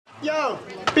Yo,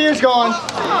 beer's gone.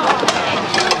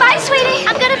 Bye, sweetie.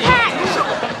 I'm gonna pack.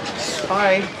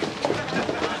 Bye.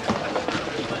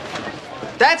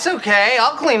 That's okay.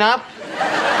 I'll clean up.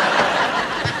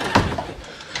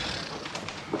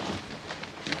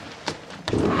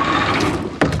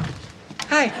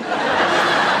 Hi.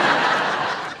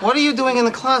 What are you doing in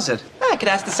the closet? I could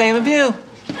ask the same of you.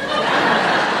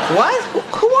 What?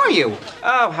 Who are you?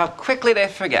 Oh, how quickly they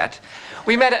forget.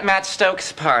 We met at Matt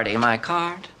Stokes' party. My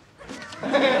card?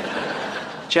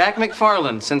 Jack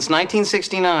McFarland, since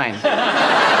 1969.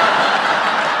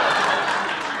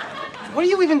 What are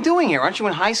you even doing here? Aren't you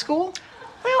in high school?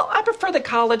 Well, I prefer the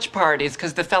college parties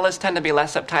because the fellas tend to be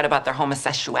less uptight about their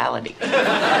homosexuality. Oh,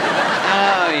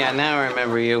 yeah, now I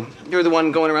remember you. You're the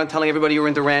one going around telling everybody you were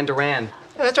in Duran Duran.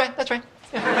 That's right, that's right.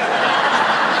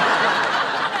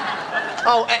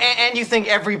 Oh, and you think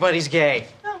everybody's gay?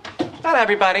 No, not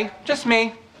everybody. Just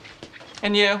me.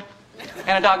 And you.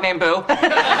 And a dog named Boo. Hey.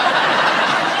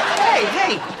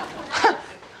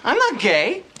 I'm not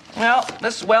gay. Well,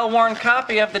 this well-worn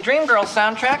copy of the Dreamgirls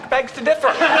soundtrack begs to differ.